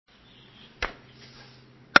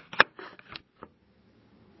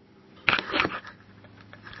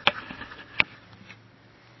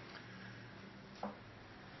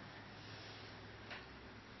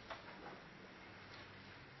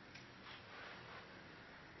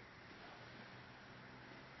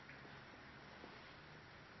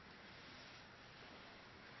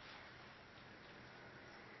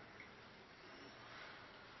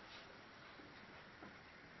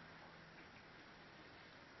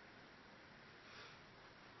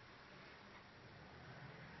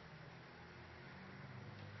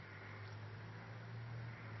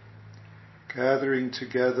gathering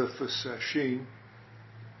together for Sesshin.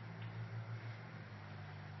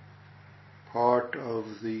 Part of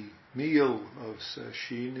the meal of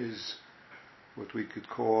Sesshin is what we could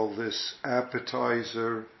call this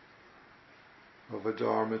appetizer of a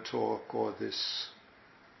Dharma talk, or this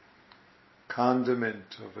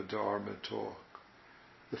condiment of a Dharma talk.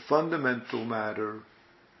 The fundamental matter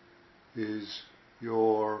is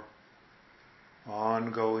your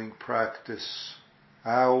ongoing practice,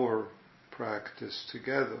 our practice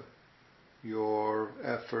together, your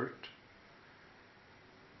effort.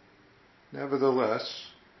 Nevertheless,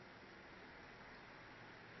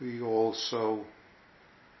 we also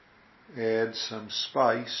add some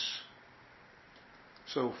spice.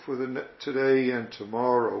 So for today and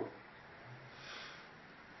tomorrow,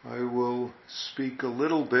 I will speak a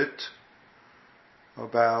little bit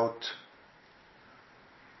about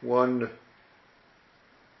one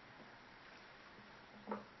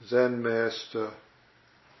Zen master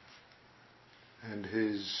and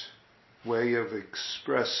his way of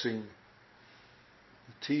expressing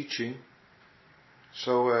the teaching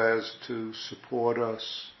so as to support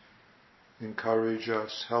us, encourage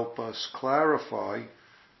us, help us clarify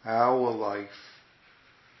our life,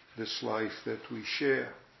 this life that we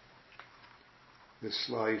share, this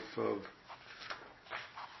life of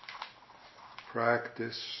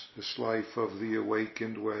practice, this life of the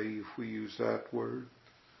awakened way, if we use that word,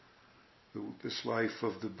 this life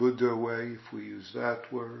of the Buddha way, if we use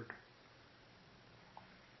that word.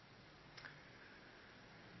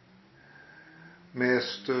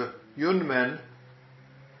 Master Yunmen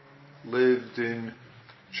lived in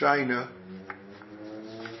China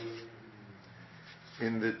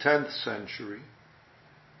in the 10th century,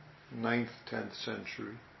 9th, 10th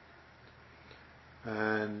century.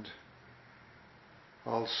 And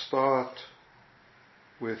I'll start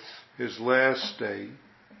with his last day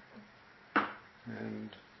and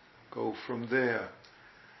go from there.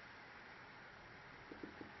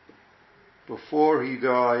 Before he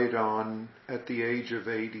died at the age of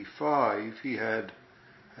 85, he had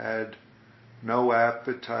no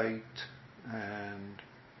appetite and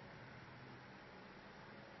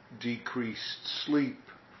decreased sleep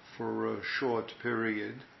for a short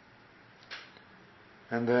period.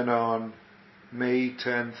 And then on May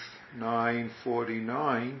 10th,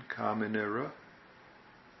 949, Common Era,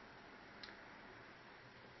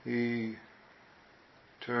 he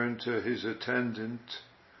turned to his attendant.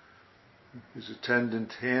 His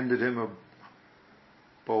attendant handed him a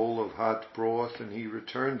bowl of hot broth and he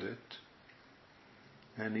returned it.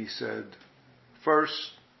 And he said,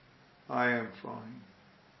 "First, I am fine.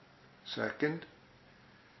 Second,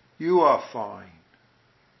 you are fine."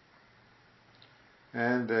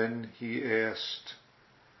 And then he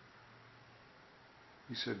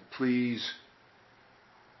said, "Please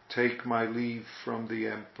take my leave from the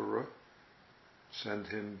emperor. Send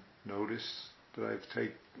him notice that I've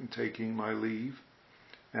taking my leave.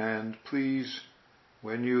 And please,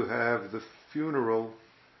 when you have the funeral,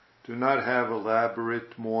 do not have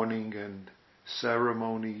elaborate mourning and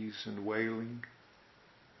ceremonies and wailing."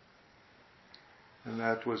 And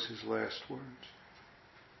that was his last words.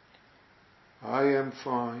 I am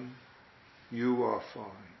fine, you are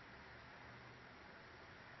fine.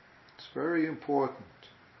 It's very important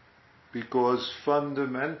because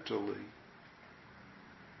fundamentally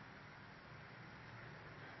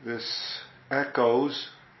this echoes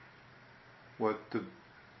what the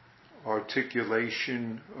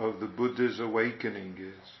articulation of the Buddha's awakening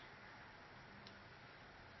is.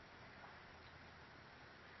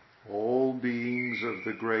 All beings of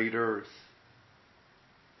the great earth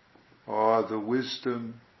are the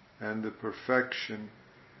wisdom and the perfection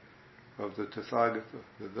of the Tathagata,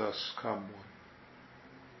 the thus come one.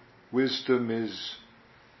 Wisdom is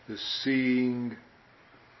the seeing,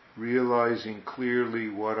 realizing clearly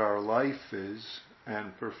what our life is,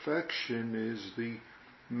 and perfection is the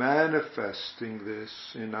manifesting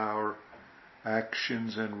this in our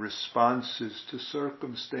actions and responses to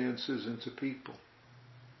circumstances and to people.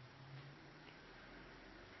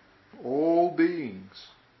 All beings.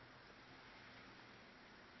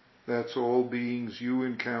 That's all beings you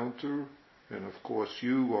encounter, and of course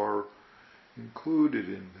you are included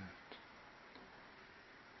in that.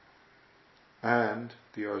 And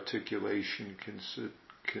the articulation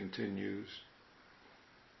continues.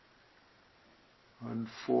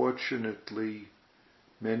 Unfortunately,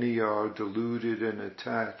 many are deluded and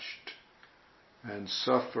attached and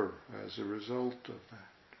suffer as a result of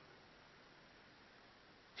that.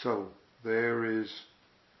 So there is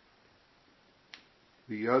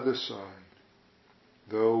the other side.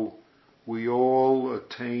 Though we all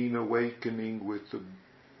attain awakening with the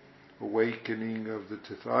awakening of the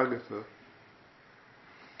Tathagata,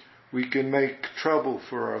 we can make trouble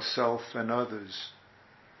for ourselves and others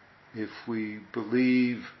if we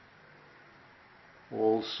believe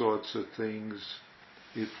all sorts of things,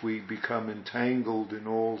 if we become entangled in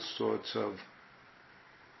all sorts of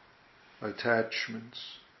attachments.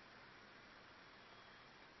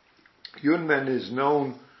 Yunmen is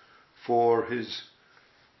known for his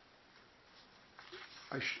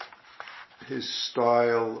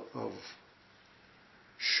style of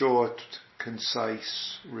short,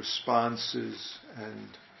 concise responses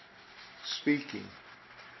and speaking.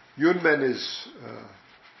 Yunmen is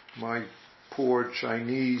my poor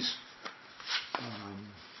Chinese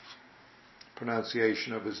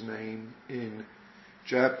pronunciation of his name. In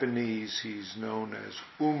Japanese, he's known as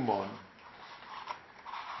Ummon.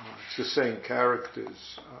 It's the same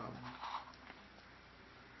characters.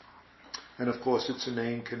 And of course, it's a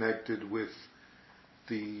name connected with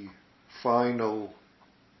the final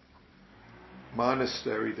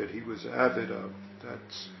monastery that he was abbot of.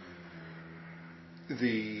 That's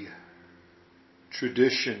the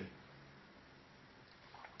tradition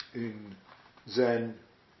in Zen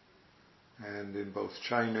and in both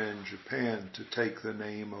China and Japan to take the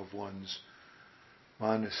name of one's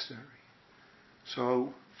monastery.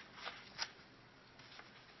 So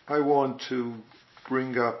I want to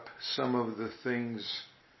bring up some of the things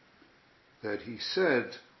that he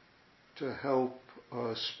said to help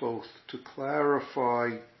us both to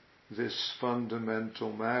clarify this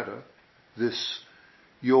fundamental matter, this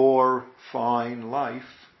your fine life,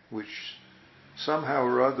 which somehow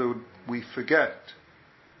or other we forget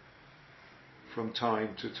from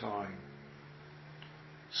time to time.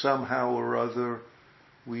 Somehow or other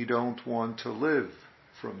we don't want to live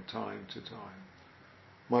from time to time,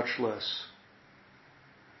 much less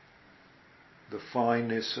the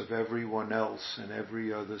fineness of everyone else and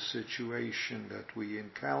every other situation that we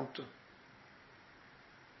encounter.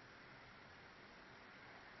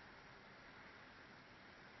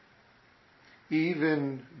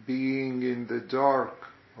 Even being in the dark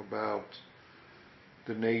about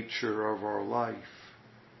the nature of our life,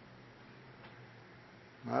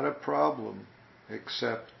 not a problem,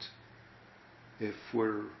 except if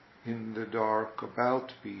we're in the dark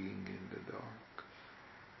about being in the dark.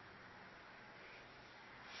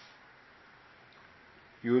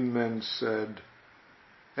 Yunmen said,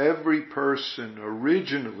 every person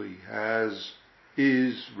originally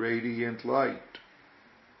is radiant light.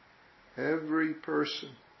 Every person.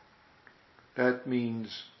 That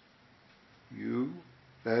means you.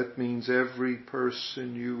 That means every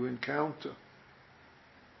person you encounter.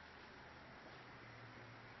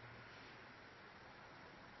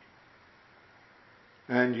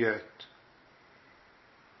 And yet,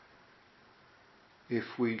 if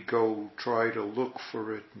we go try to look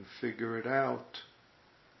for it and figure it out,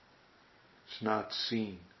 it's not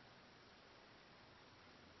seen.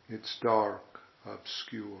 It's dark,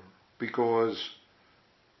 obscure. Because,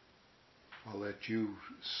 I'll let you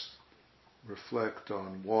reflect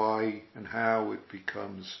on why and how it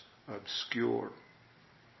becomes obscure.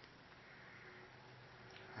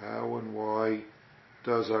 How and why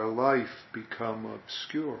does our life become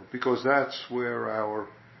obscure? Because that's where our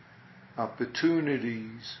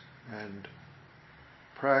opportunities and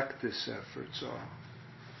practice efforts are.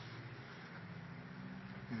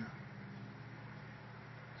 Yeah.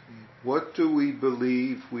 What do we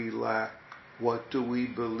believe we lack? What do we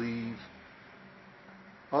believe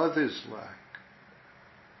others lack?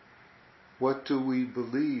 What do we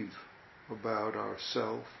believe about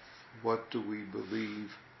ourselves? What do we believe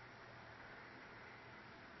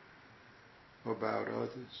about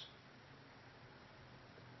others?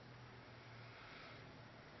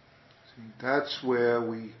 See, that's where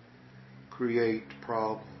we create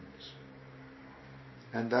problems.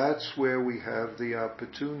 And that's where we have the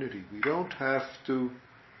opportunity. We don't have to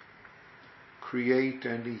create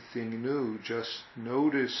anything new. Just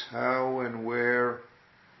notice how and where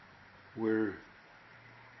we're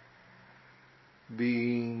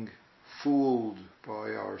being fooled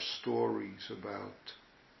by our stories about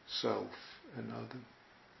self and other.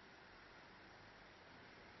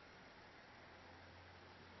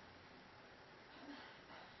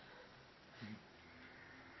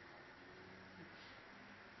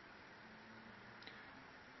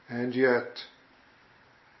 And yet,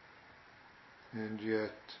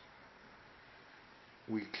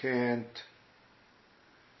 we can't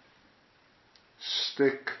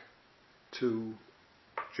stick to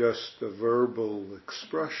just a verbal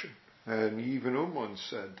expression. And even Ummon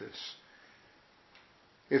said this.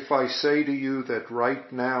 If I say to you that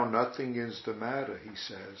right now nothing is the matter, he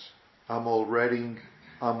says, I'm already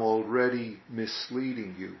I'm already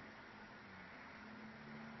misleading you.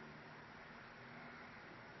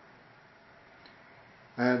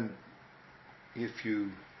 And if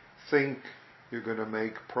you think you're going to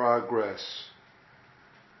make progress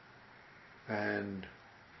and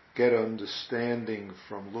get understanding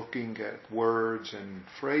from looking at words and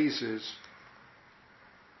phrases,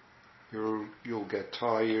 you'll get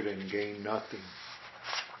tired and gain nothing.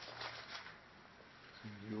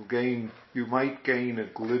 You might gain a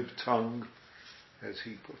glib tongue, as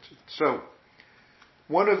he puts it. So,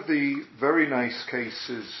 one of the very nice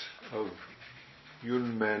cases of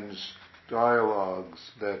Yunmen's dialogues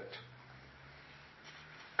that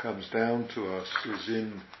comes down to us is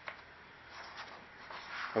in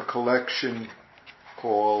a collection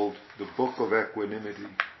called the Book of Equanimity,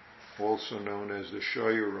 also known as the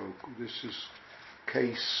Shoyoroku. This is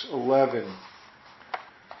case 11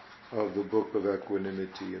 of the Book of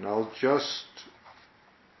Equanimity, and I'll just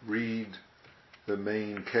read the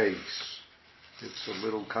main case. It's a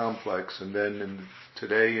little complex, and then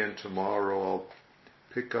today and tomorrow I'll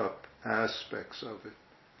pick up aspects of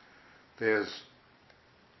it.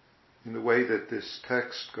 In the way that this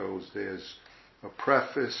text goes, there's a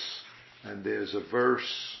preface, and there's a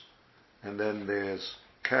verse, and then there's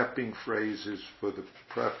capping phrases for the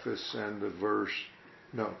preface and the verse.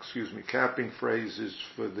 Capping phrases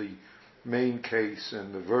for the main case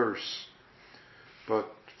and the verse.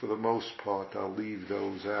 But for the most part, I'll leave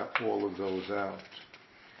those out, all of those out.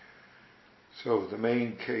 So, the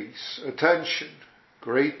main case. Attention!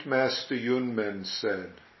 Great Master Yunmen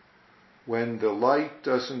said, when the light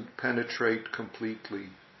doesn't penetrate completely,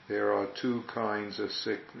 there are two kinds of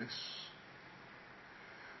sickness.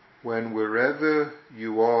 When wherever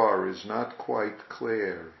you are is not quite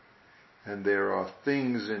clear, and there are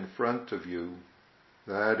things in front of you,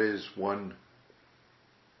 that is one.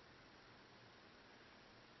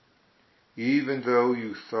 Even though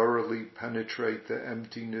you thoroughly penetrate the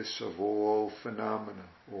emptiness of all phenomena,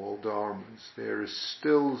 all dharmas, there is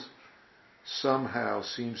still somehow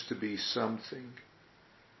seems to be something.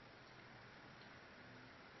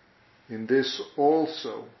 In this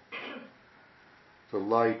also, the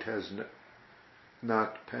light has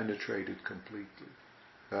not penetrated completely.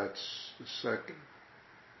 That's the second.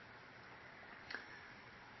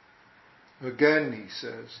 Again, he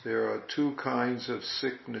says, there are two kinds of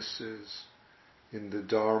sicknesses in the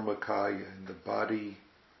Dharmakaya, in the body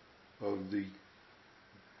of the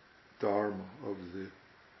Dharma, of the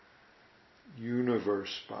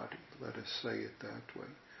universe body, let us say it that way.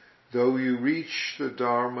 Though you reach the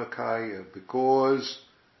Dharmakaya, because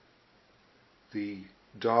the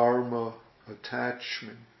Dharma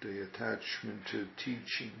attachment, the attachment to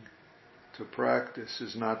teaching, to practice,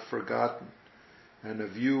 is not forgotten, and a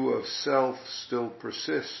view of self still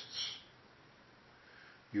persists,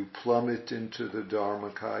 you plummet into the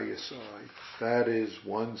Dharmakaya side. That is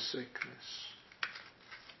one sickness.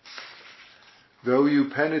 Though you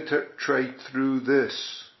penetrate through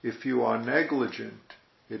this, if you are negligent,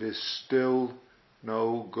 it is still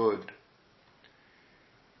no good.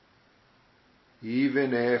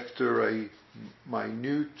 Even after a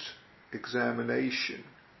minute examination,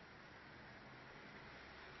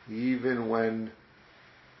 even when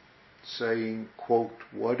saying, quote,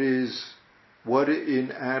 what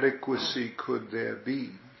inadequacy could there be?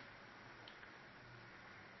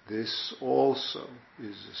 This also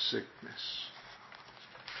is a sickness.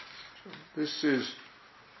 So this is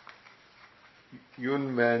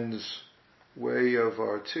Yunmen's way of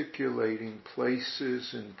articulating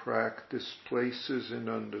places in practice, places in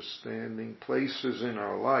understanding, places in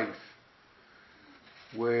our life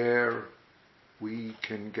where we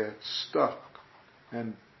can get stuck.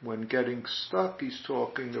 And when getting stuck, he's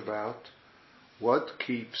talking about what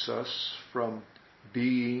keeps us from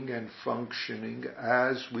being and functioning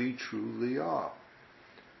as we truly are.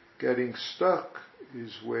 Getting stuck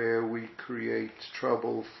is where we create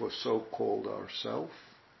trouble for so-called ourself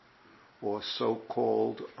or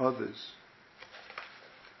so-called others.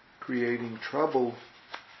 Creating trouble,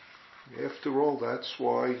 after all, that's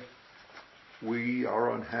why we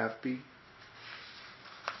are unhappy.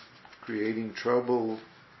 Creating trouble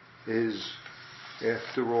is,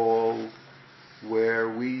 after all,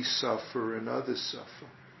 where we suffer and others suffer.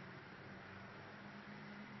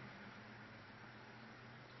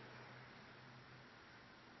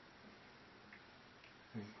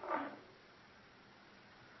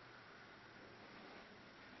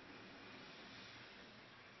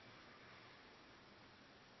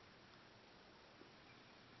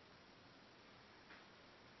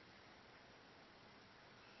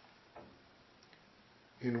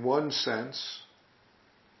 In one sense,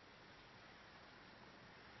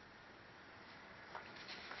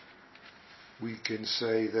 we can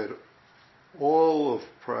say that all of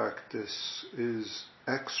practice is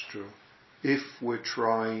extra if we're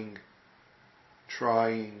trying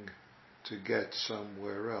to get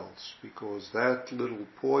somewhere else, because that little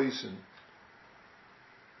poison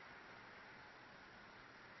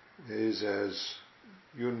is, as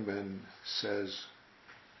Yunmen says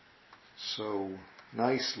so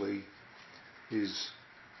nicely, is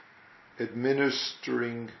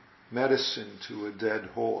administering medicine to a dead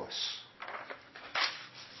horse.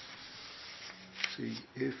 See,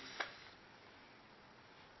 if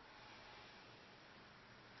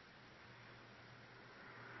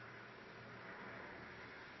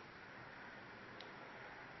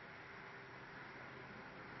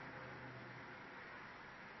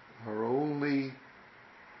our only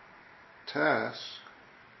task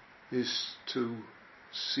is to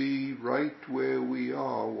see right where we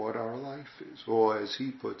are what our life is, or as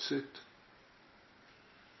he puts it,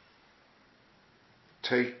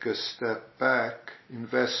 take a step back,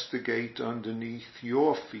 investigate underneath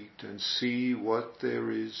your feet and see what there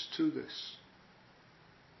is to this.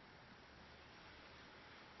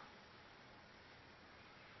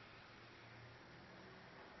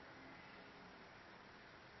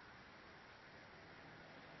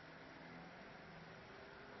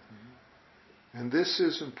 And this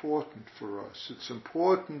is important for us. It's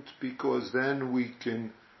important because then we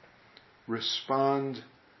can respond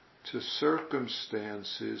to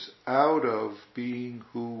circumstances out of being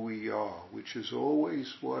who we are, which is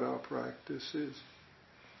always what our practice is.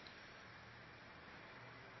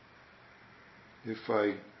 If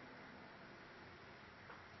I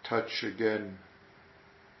touch again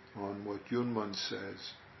on what Yunmen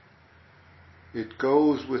says, it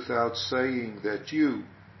goes without saying that you,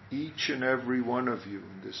 each and every one of you,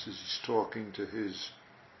 and this is he's talking to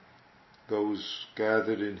those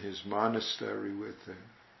gathered in his monastery with him,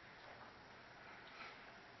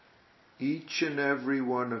 each and every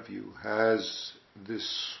one of you has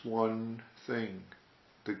this one thing,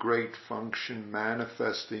 the great function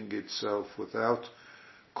manifesting itself without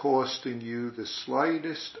costing you the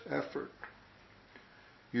slightest effort.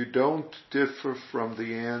 You don't differ from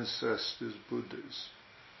the ancestors Buddhas.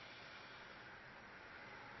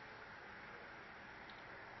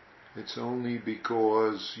 It's only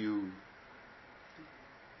because you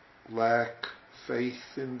lack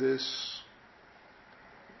faith in this,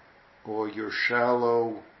 or you're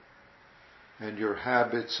shallow and your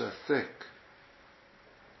habits are thick,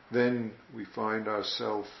 then we find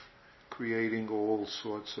ourselves creating all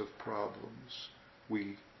sorts of problems.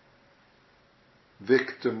 We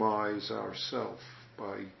victimize ourselves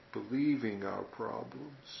by believing our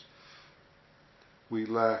problems. We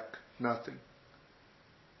lack nothing.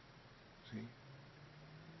 See?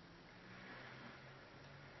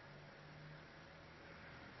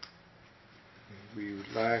 We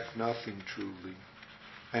lack nothing truly.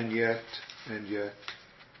 And yet,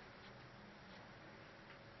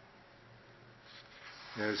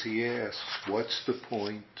 as he asks, what's the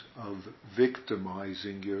point of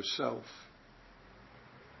victimizing yourself?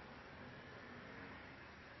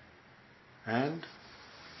 And,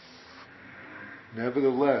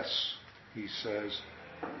 nevertheless, he says,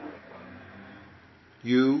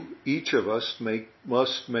 you, each of us,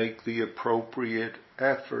 must make the appropriate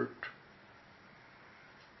effort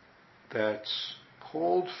that's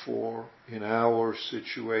called for in our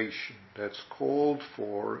situation, that's called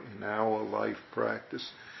for in our life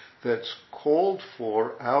practice, that's called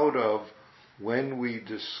for out of when we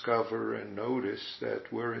discover and notice that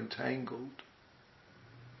we're entangled.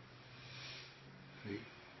 See?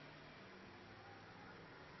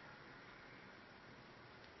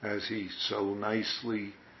 As he so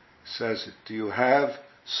nicely says it, do you have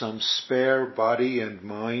some spare body and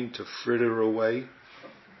mind to fritter away?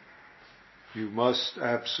 You must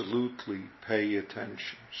absolutely pay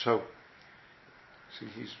attention. So, see,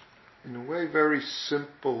 he's in a way very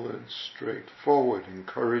simple and straightforward,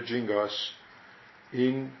 encouraging us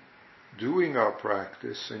in doing our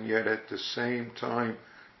practice, and yet at the same time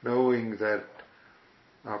knowing that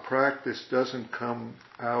our practice doesn't come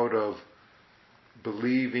out of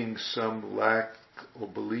believing some lack or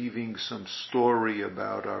believing some story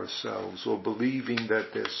about ourselves or believing that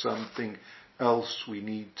there's something else we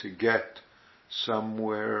need to get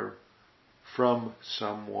somewhere from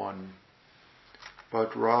someone,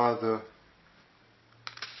 but rather,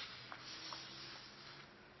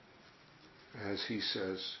 as he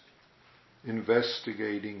says,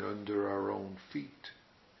 investigating under our own feet.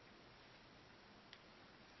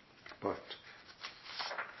 But,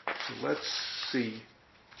 so let's see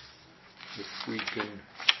if we can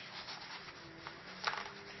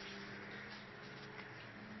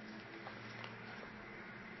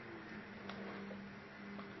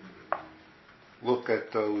look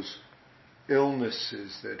at those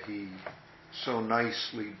illnesses that he so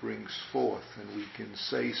nicely brings forth, and we can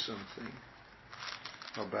say something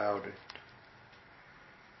about it.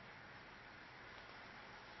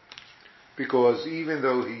 Because even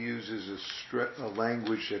though he uses a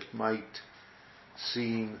language that might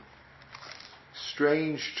seem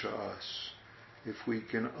strange to us, if we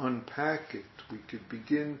can unpack it, we could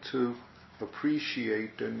begin to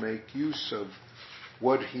appreciate and make use of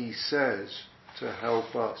what he says to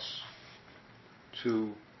help us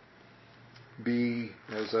to be,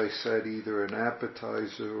 as I said, either an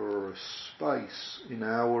appetizer or a spice in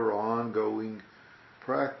our ongoing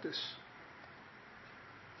practice.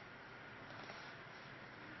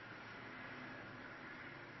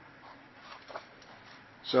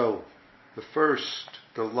 So,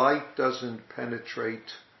 the light doesn't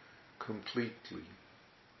penetrate completely.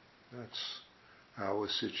 That's our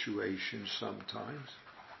situation sometimes.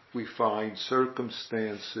 We find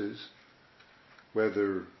circumstances,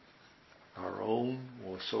 whether our own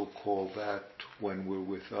or so-called that when we're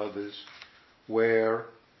with others, where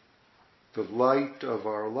the light of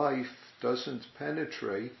our life doesn't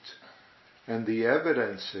penetrate, and the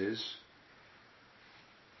evidence is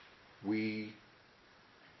we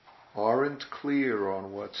aren't clear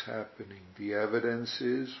on what's happening. The evidence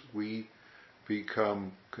is we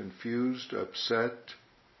become confused, upset,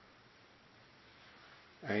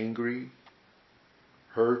 angry,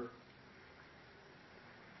 hurt,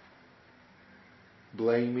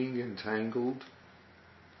 blaming, entangled.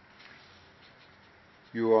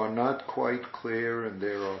 You are not quite clear, and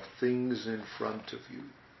there are things in front of you.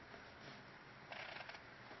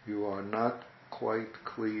 You are not quite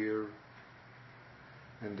clear,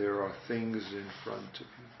 and there are things in front of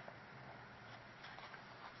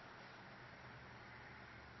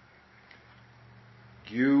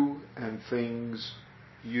you. You and things,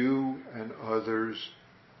 you and others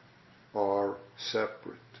are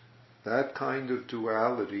separate. That kind of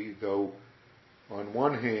duality, though on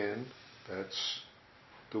one hand, that's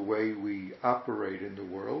the way we operate in the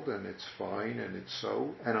world, and it's fine, and it's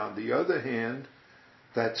so, and on the other hand,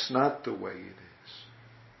 that's not the way it is.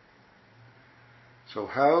 So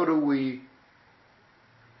how do we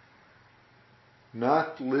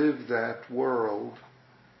not live that world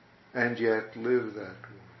and yet live that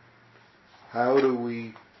world? How do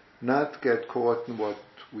we not get caught in what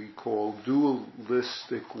we call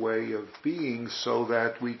dualistic way of being, so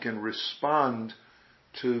that we can respond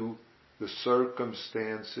to the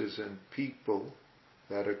circumstances and people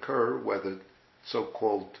that occur, whether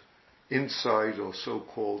so-called inside or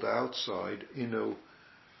so-called outside, in an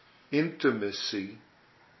intimacy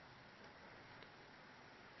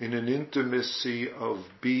of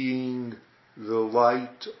being the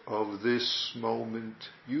light of this moment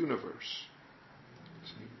universe.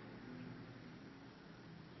 See?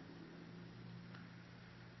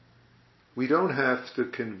 We don't have to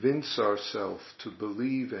convince ourselves to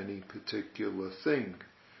believe any particular thing,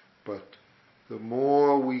 but the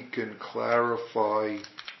more we can clarify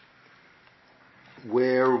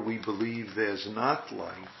where we believe there's not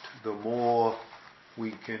light, the more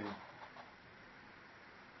we can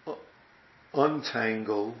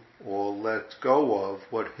untangle or let go of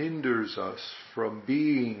what hinders us from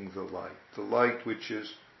being the light which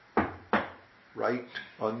is right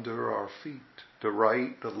under our feet, the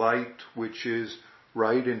light which is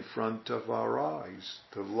right in front of our eyes,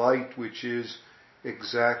 the light which is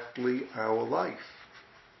exactly our life.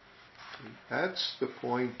 That's the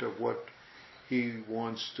point of what he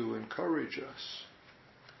wants to encourage us.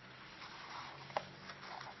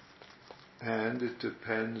 And it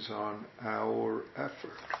depends on our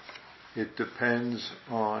effort. It depends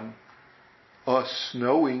on us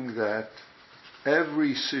knowing that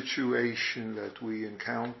every situation that we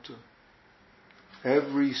encounter,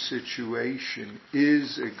 every situation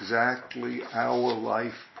is exactly our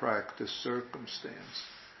life practice circumstance.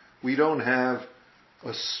 We don't have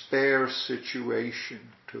a spare situation,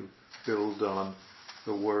 to build on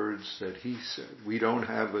the words that he said. We don't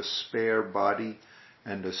have a spare body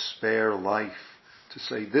and a spare life to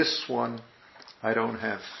say, this one I don't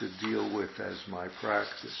have to deal with as my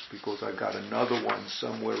practice because I got another one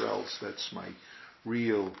somewhere else that's my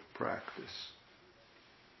real practice.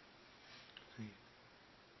 See?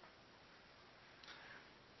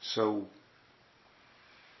 So,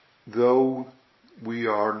 though we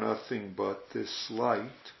are nothing but this light,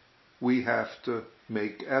 we have to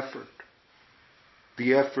make effort.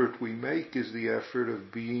 The effort we make is the effort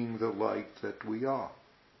of being the light that we are.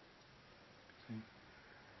 See?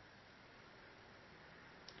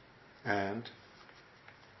 And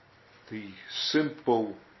the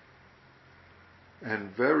simple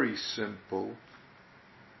and very simple.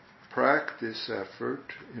 Practice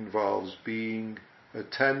effort involves being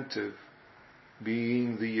attentive,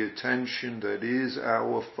 being the attention that is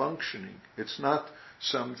our functioning. It's not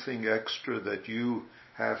something extra that you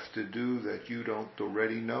have to do that you don't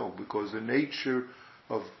already know, because the nature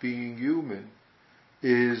of being human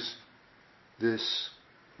is this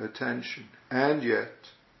attention. And yet,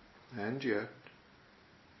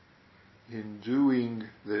 in doing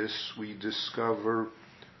this, we discover,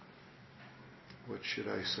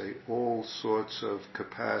 all sorts of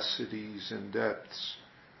capacities and depths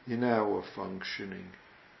in our functioning.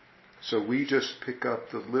 So we just pick up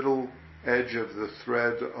the little edge of the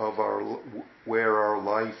thread of where our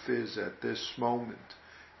life is at this moment.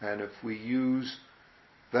 And if we use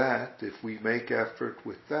that, if we make effort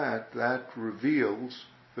with that, that reveals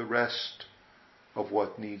the rest of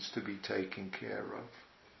what needs to be taken care of.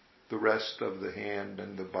 The rest of the hand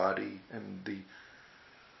and the body and the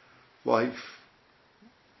life.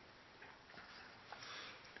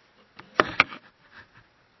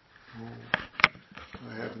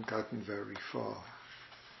 I haven't gotten very far.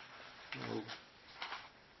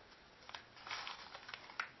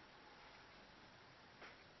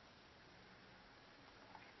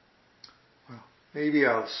 Well, maybe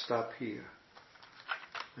I'll stop here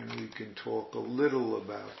and we can talk a little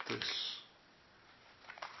about this.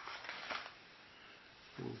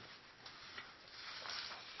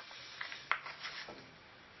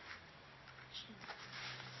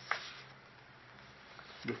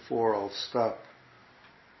 Before I'll stop,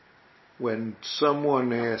 when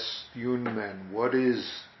someone asked Yunmen, what is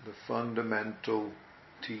the fundamental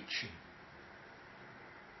teaching?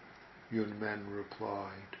 Yunmen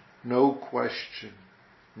replied, no question,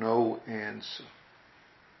 no answer.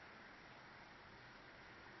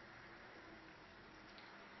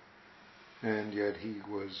 And yet he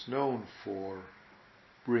was known for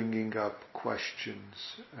bringing up questions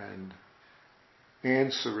and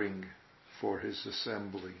answering for his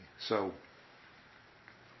assembly. So,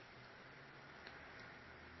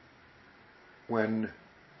 when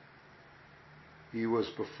he was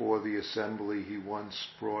before the assembly, he once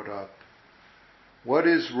brought up, what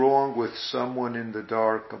is wrong with someone in the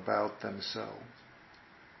dark about themselves?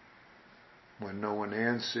 When no one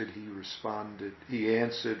answered, he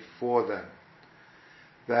answered for them.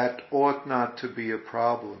 That ought not to be a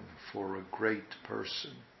problem for a great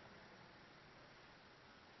person.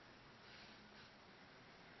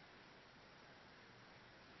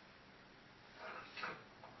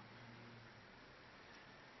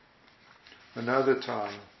 Another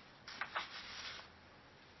time,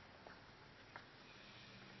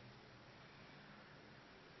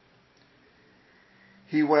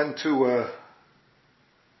 he went to a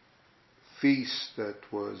feast that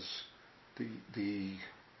was, the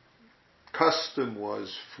custom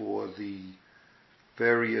was for the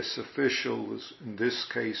various officials. In this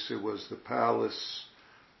case, it was the palace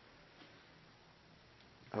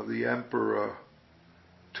of the emperor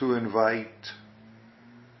to invite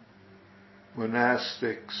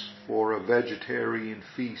monastics for a vegetarian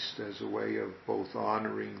feast as a way of both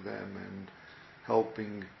honoring them and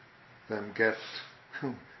helping them get,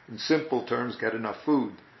 in simple terms, get enough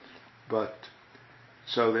food. But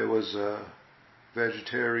so there was a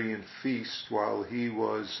vegetarian feast while he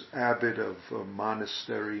was abbot of a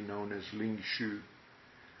monastery known as Lingshu.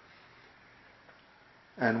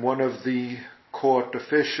 And one of the court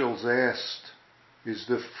officials asked, is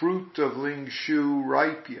the fruit of Lingshu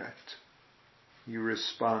ripe yet? He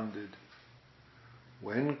responded,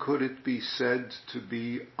 when could it be said to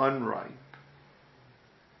be unripe?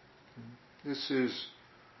 This is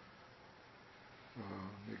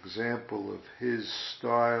an example of his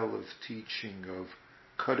style of teaching, of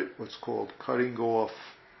what's called cutting off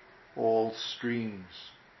all streams,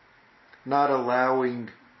 not allowing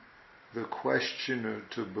the questioner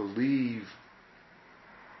to believe,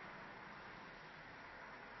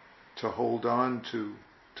 to hold on to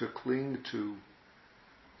cling to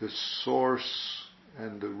the source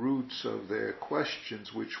and the roots of their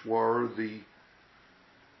questions, which were the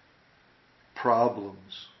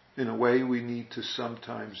problems. In a way, we need to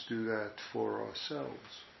sometimes do that for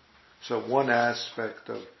ourselves. So one aspect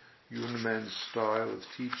of Yunmen's style of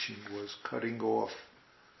teaching was cutting off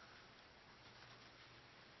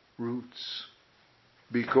roots,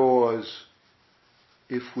 because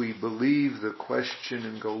if we believe the question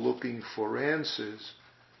and go looking for answers,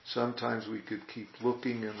 sometimes we could keep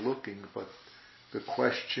looking and looking, but the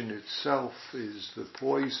question itself is the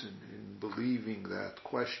poison in believing that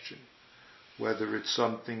question. Whether it's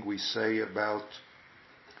something we say about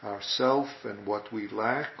ourselves and what we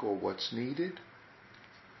lack or what's needed,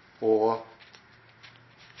 or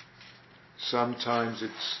Sometimes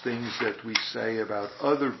it's things that we say about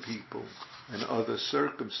other people and other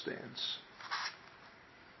circumstance.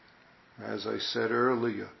 As I said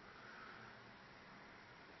earlier,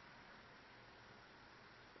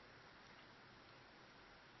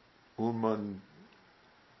 Yunmen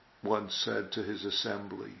once said to his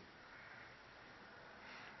assembly,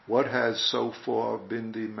 "What has so far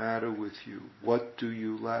been the matter with you? What do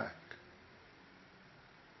you lack?"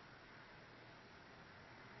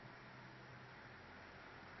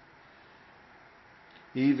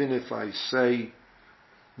 Even if I say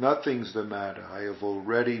nothing's the matter, I have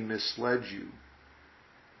already misled you.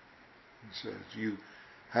 He says, you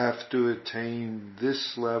have to attain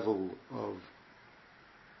this level of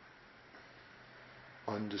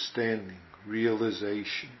understanding,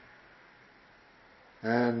 realization.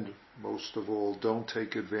 And most of all, don't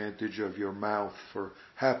take advantage of your mouth for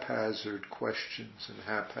haphazard questions and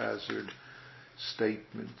haphazard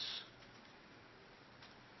statements.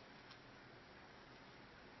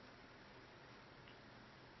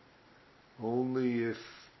 Only if,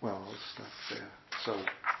 well, I'll stop there. So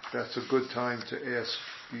that's a good time to ask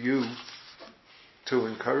you, to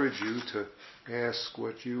encourage you to ask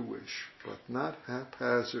what you wish, but not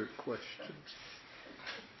haphazard questions.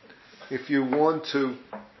 If you want to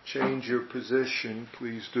change your position,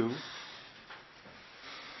 please do.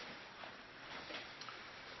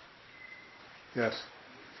 Yes.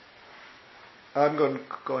 I'm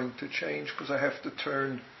going to change because I have to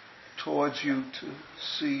turn towards you to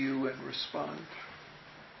see you and respond.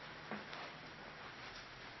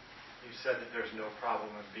 You said that there's no problem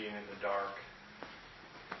of being in the dark.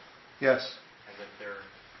 Yes. And that there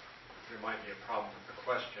might be a problem with the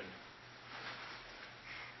question.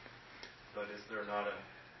 But is there not,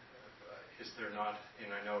 and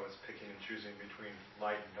I know it's picking and choosing between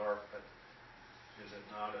light and dark, but is it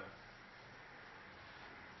not a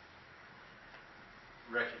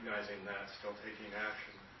recognizing that, still taking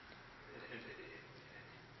action?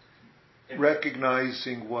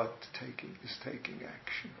 Recognizing what is taking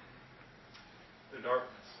action. The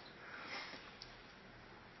darkness.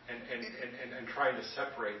 And trying to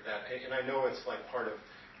separate that. And I know it's like part of,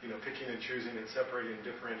 picking and choosing and separating and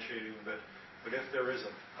differentiating, but if there is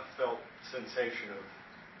a felt sensation of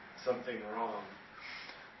something wrong.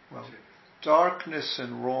 Well, darkness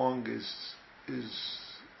and wrong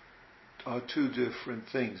are two different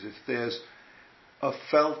things. If there's a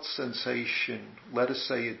felt sensation, let us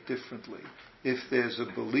say it differently. If there's a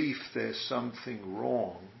belief there's something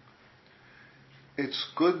wrong, it's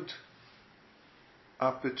good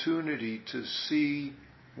opportunity to see,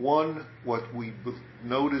 one, what we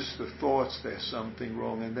notice the thoughts there's something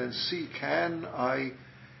wrong, and then see, can I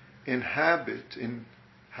inhabit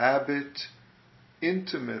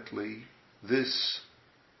intimately this,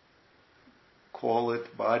 call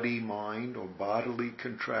it body, mind, or bodily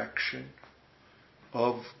contraction,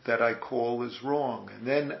 of that I call is wrong. And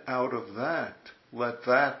then out of that, let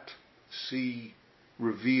that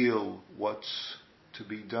reveal what's to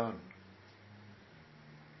be done.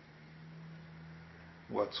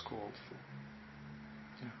 What's called for.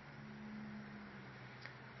 Yeah.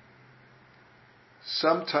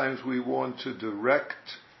 Sometimes we want to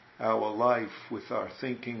direct our life with our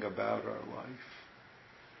thinking about our life.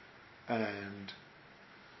 And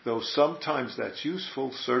though sometimes that's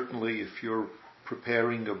useful, certainly if you're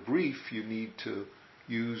preparing a brief, you need to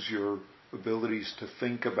use your abilities to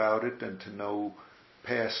think about it and to know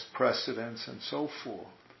past precedents and so forth.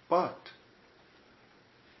 But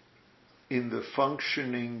in the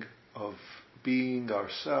functioning of being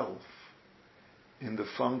ourself, in the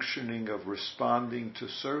functioning of responding to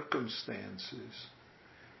circumstances,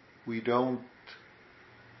 we don't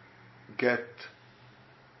get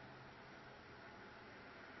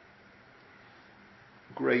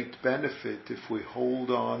great benefit if we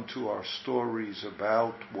hold on to our stories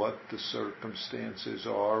about what the circumstances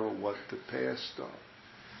are or what the past are.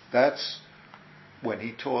 That's when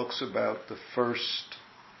he talks about the first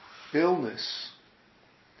illness.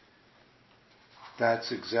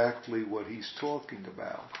 That's exactly what he's talking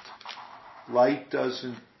about. Light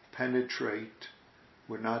doesn't penetrate.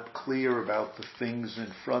 We're not clear about the things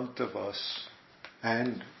in front of us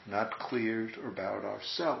and not clear about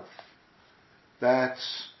ourselves.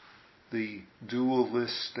 That's the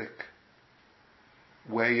dualistic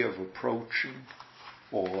way of approaching,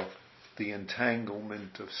 or the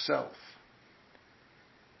entanglement of self.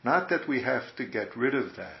 Not that we have to get rid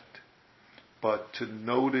of that, but to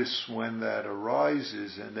notice when that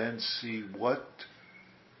arises and then see what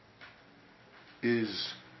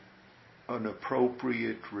is an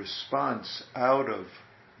appropriate response out of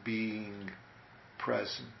being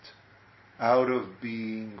present, out of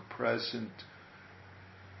being present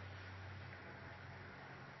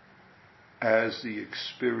as the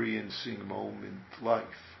experiencing moment life.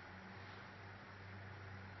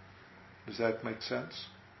 Does that make sense?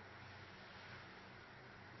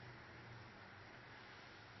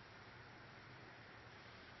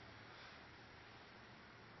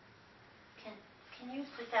 Can you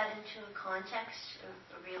put that into a context,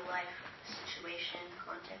 a real life situation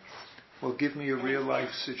context? Well, give me a real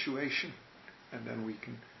life situation, and then we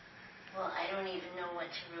can... Well, I don't even know what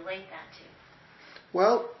to relate that to.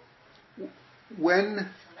 Well,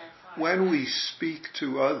 when we speak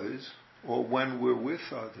to others, or when we're with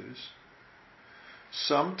others,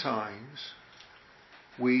 sometimes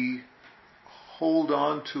we hold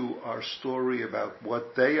on to our story about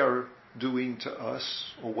what they are doing to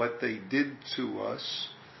us, or what they did to us,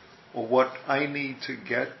 or what I need to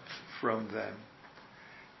get from them.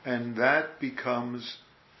 And that becomes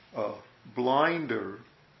a blinder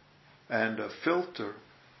and a filter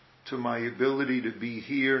to my ability to be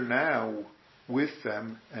here now with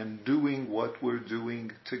them and doing what we're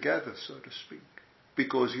doing together, so to speak.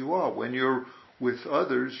 Because you are. When you're with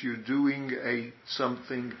others, you're doing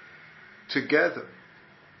something together.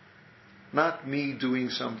 Not me doing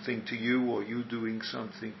something to you or you doing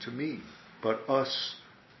something to me, but us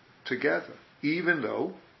together. Even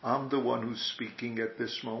though I'm the one who's speaking at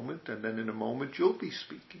this moment, and then in a moment you'll be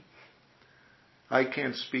speaking. I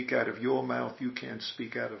can't speak out of your mouth, you can't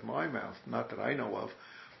speak out of my mouth, not that I know of,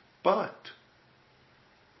 but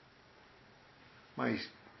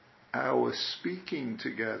our speaking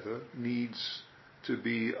together needs to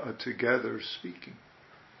be a together speaking.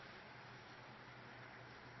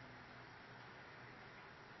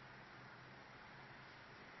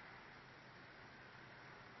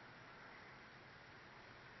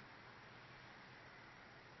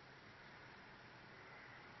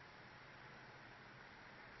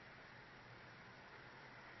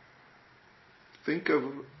 Think of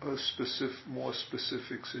a more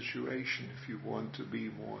specific situation if you want to be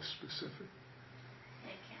more specific.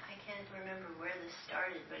 I can't remember where this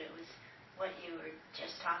started, but it was what you were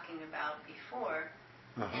just talking about before,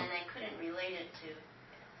 and I couldn't relate it to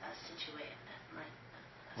a situation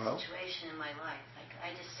in my life.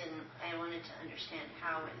 I just didn't. I wanted to understand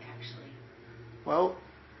how it actually. Well,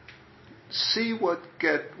 see what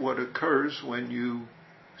occurs when you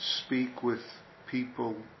speak with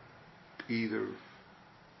people, either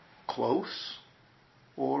close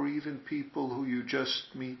or even people who you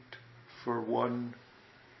just meet for one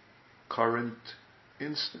current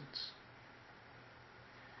instance.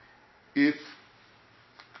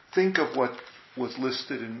 Think of what was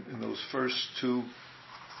listed in those first two.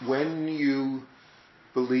 When you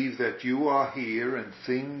believe that you are here and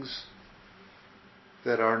things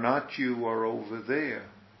that are not you are over there,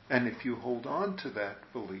 and if you hold on to that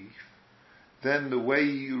belief, then the way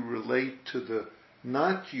you relate to the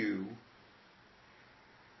not you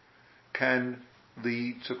can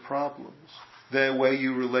lead to problems. The way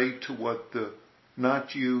you relate to what the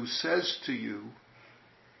not you says to you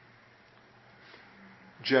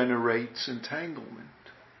generates entanglement.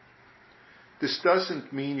 This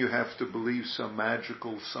doesn't mean you have to believe some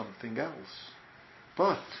magical something else.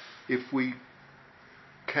 But if we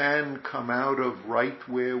can come out of right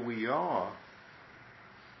where we are,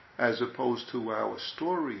 as opposed to our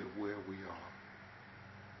story of where we are,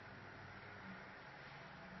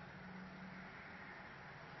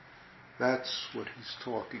 that's what he's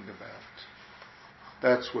talking about.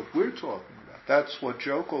 That's what we're talking about. That's what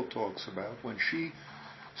Joko talks about when she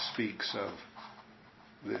speaks of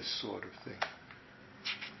this sort of thing.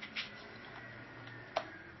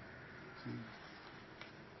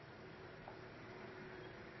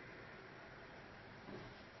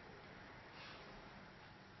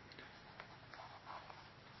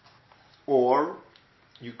 Or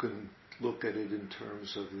you can look at it in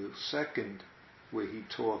terms of the second, where he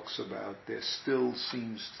talks about there still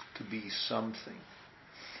seems to be something.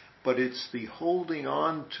 But it's the holding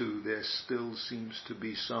on to there still seems to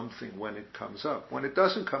be something when it comes up. When it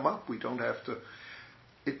doesn't come up, we don't have to...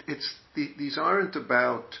 These aren't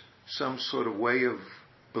about some sort of way of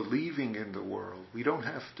believing in the world. We don't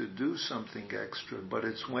have to do something extra, but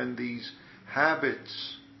it's when these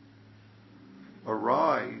habits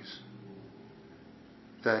arise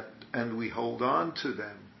and we hold on to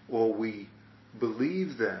them, or we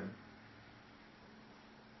believe them,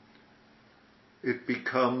 it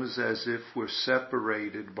becomes as if we're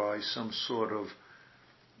separated by some sort of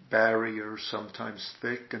barrier, sometimes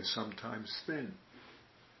thick and sometimes thin.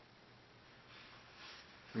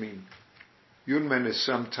 I mean, Yunmen is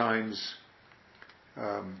sometimes,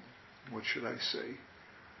 what should I say?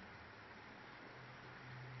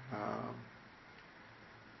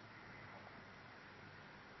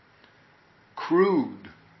 crude,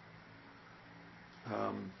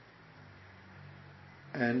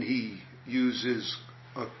 and he uses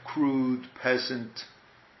a crude peasant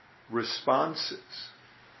responses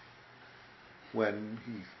when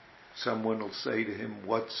someone will say to him,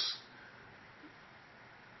 "What's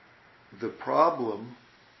the problem?"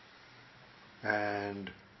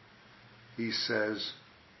 And he says,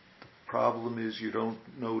 "The problem is you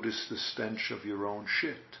don't notice the stench of your own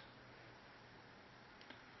shit."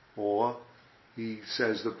 Or he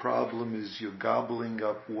says, "The problem is you're gobbling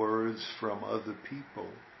up words from other people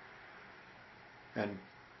and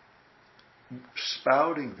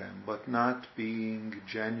spouting them, but not being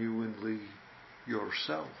genuinely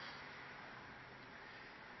yourself."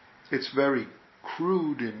 It's very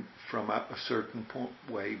crude from a certain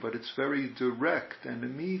way, but it's very direct and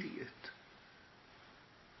immediate.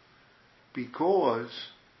 Because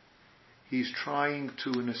he's trying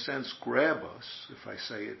to, in a sense, grab us, if I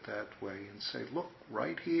say it that way, and say, "Look,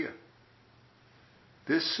 right here.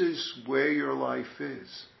 This is where your life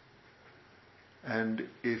is. And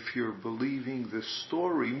if you're believing this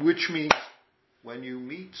story," which means when you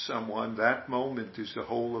meet someone, that moment is the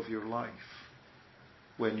whole of your life.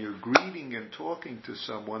 When you're greeting and talking to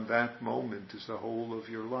someone, that moment is the whole of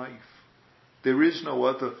your life. There is no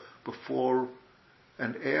other before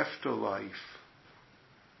and after life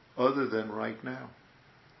other than right now.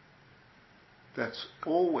 That's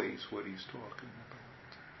always what he's talking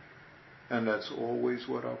about. And that's always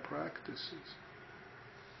what our practice is.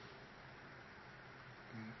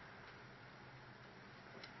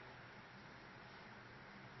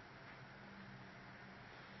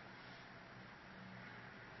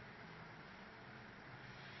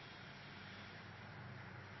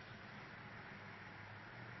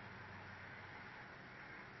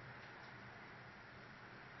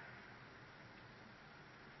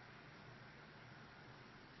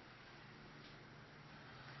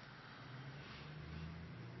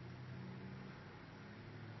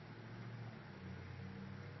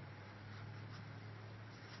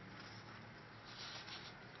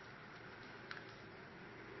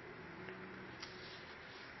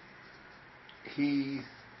 He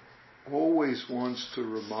always wants to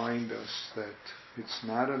remind us that it's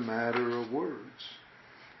not a matter of words.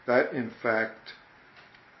 That, in fact,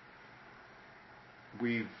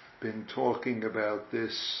 we've been talking about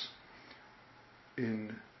this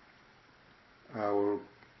in our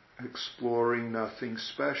Exploring Nothing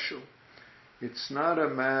Special. It's not a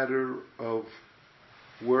matter of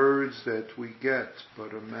words that we get,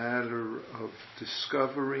 but a matter of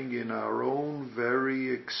discovering in our own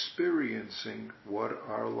very experiencing what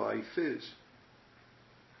our life is.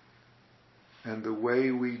 And the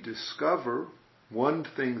way we discover, one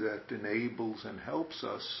thing that enables and helps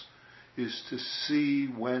us is to see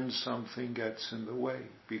when something gets in the way.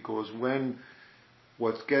 Because when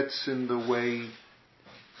what gets in the way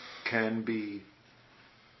can be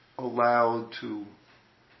allowed to,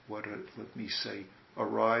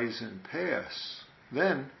 arise and pass,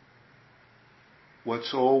 then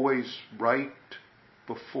what's always right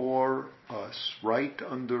before us, right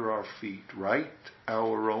under our feet, right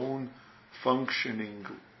our own functioning,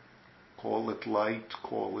 call it light,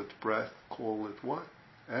 call it breath, call it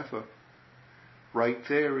whatever, right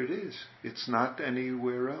there it is. It's not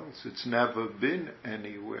anywhere else. It's never been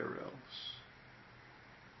anywhere else.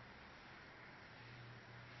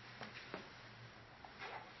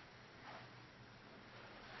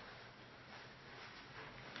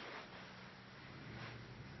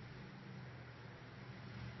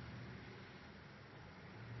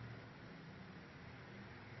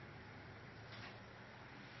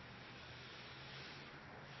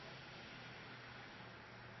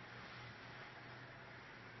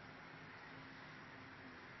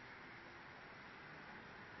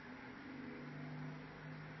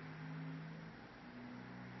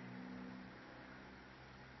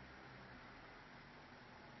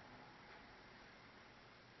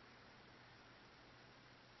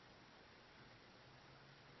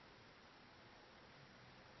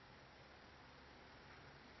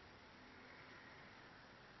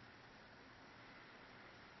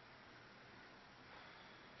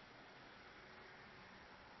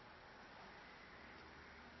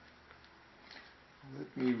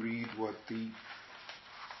 Let me read what the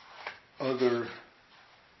other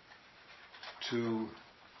two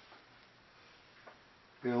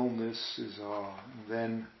illnesses are. And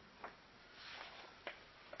then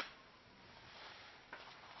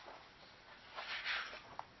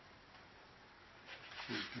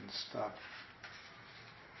we can stop.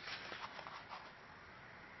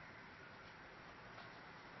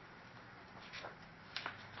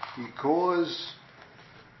 Because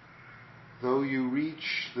though you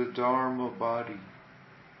reach the Dharma body,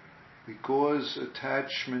 because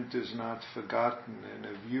attachment is not forgotten and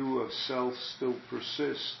a view of self still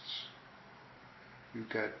persists,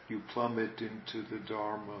 you plummet into the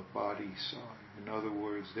Dharma body side. In other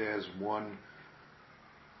words, there's one.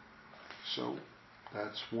 So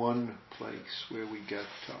that's one place where we get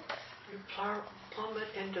to. You plummet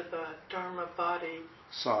into the Dharma body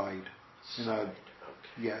Side. Okay.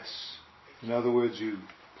 Yes. In other words, you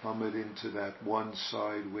plummet into that one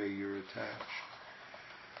side where you're attached.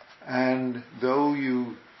 And though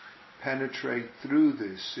you penetrate through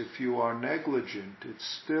this, if you are negligent,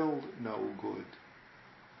 it's still no good.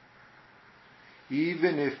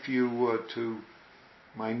 Even if you were to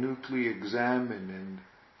minutely examine and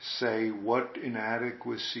say, what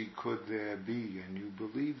inadequacy could there be? And you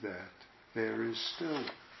believe that, there is still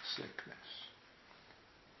sickness.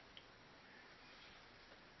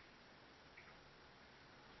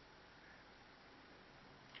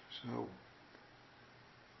 So,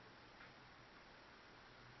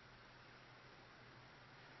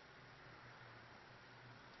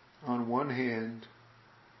 on one hand,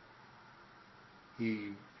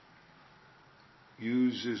 he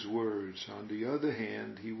uses words. On the other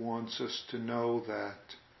hand, he wants us to know that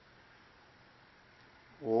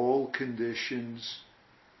all conditions,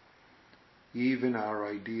 even our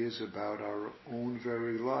ideas about our own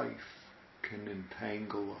very life, can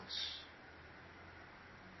entangle us.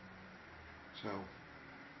 So,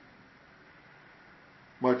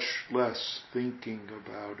 much less thinking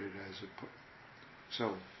about it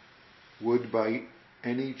so, would by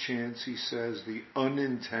any chance, he says, the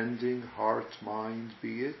unintending heart-mind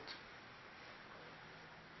be it?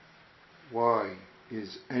 Why?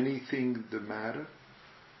 Is anything the matter?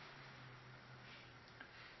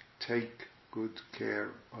 Take good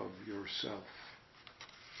care of yourself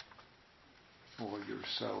or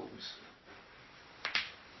yourselves.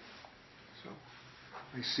 So,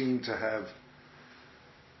 I seem to have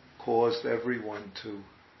caused everyone to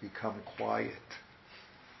become quiet.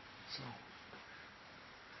 So.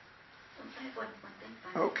 I have one thing.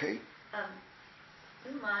 Okay.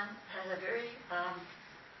 Yunmen has a very,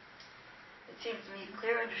 it seems to me,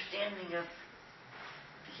 clear understanding of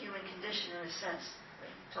the human condition in a sense. When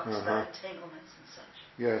he talks about entanglements and such.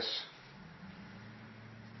 Yes.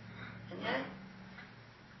 And yet,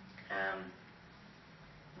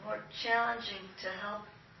 more challenging to help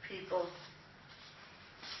people,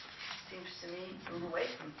 seems to me, move away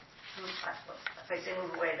from, if I say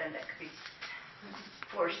move away, then that could be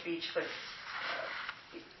poor speech, but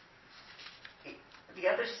the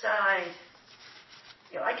other side,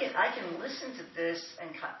 I can listen to this and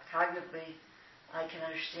cognitively I can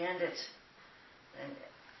understand it,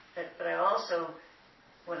 but I also,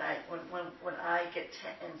 when I get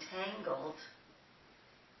entangled,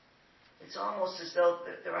 it's almost as though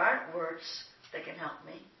there aren't words that can help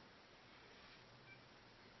me.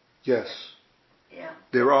 Yes. Yeah.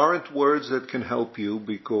 There aren't words that can help you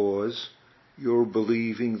because you're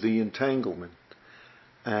believing the entanglement.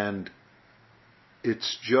 And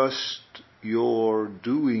it's just your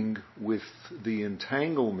doing with the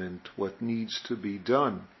entanglement what needs to be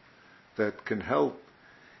done that can help.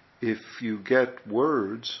 If you get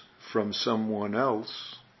words from someone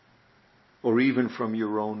else, or even from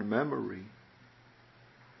your own memory,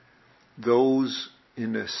 those,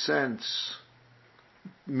 in a sense,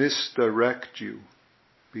 misdirect you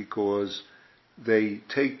because they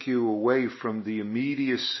take you away from the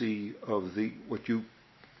immediacy of what you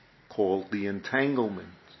call the entanglement,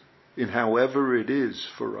 in however it is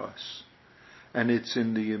for us. And it's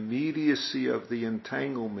in the immediacy of the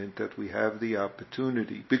entanglement that we have the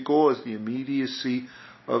opportunity, because the immediacy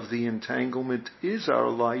of the entanglement is our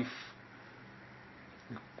life,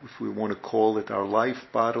 if we want to call it our life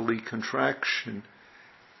bodily contraction,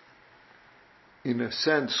 in a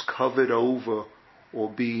sense covered over or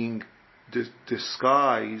being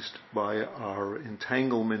disguised by our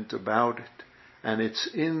entanglement about it. And it's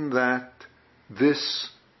in this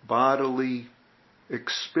bodily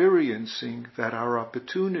experiencing that our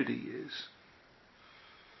opportunity is.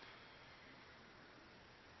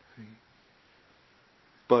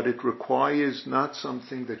 But it requires not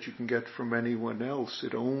something that you can get from anyone else.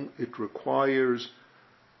 It requires,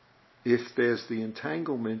 if there's the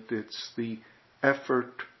entanglement, it's the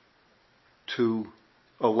effort to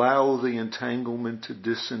allow the entanglement to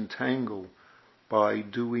disentangle by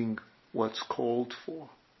doing what's called for.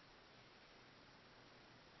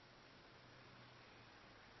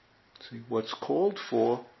 See, what's called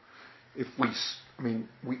for, if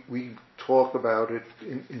we talk about it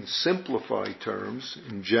in simplified terms,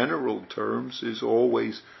 in general terms, is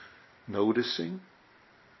always noticing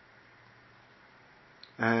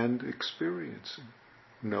and experiencing.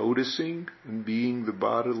 Noticing and being the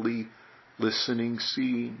bodily, listening,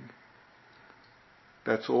 seeing.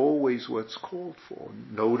 That's always what's called for.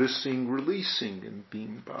 Noticing, releasing, and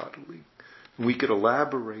being bodily. And we could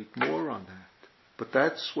elaborate more on that. But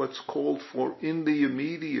that's what's called for in the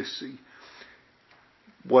immediacy.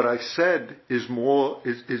 What I said is more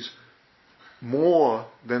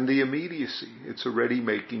than the immediacy. It's already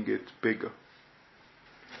making it bigger.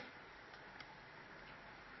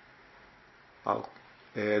 I'll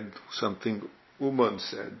add something Yunmen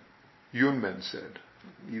said.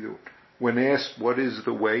 Either when asked what is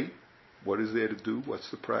the way, what is there to do,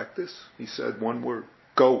 what's the practice, he said one word: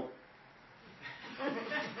 go.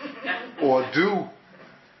 Or do.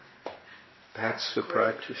 That's the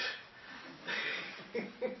practice. Okay.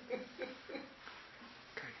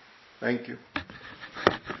 Thank you.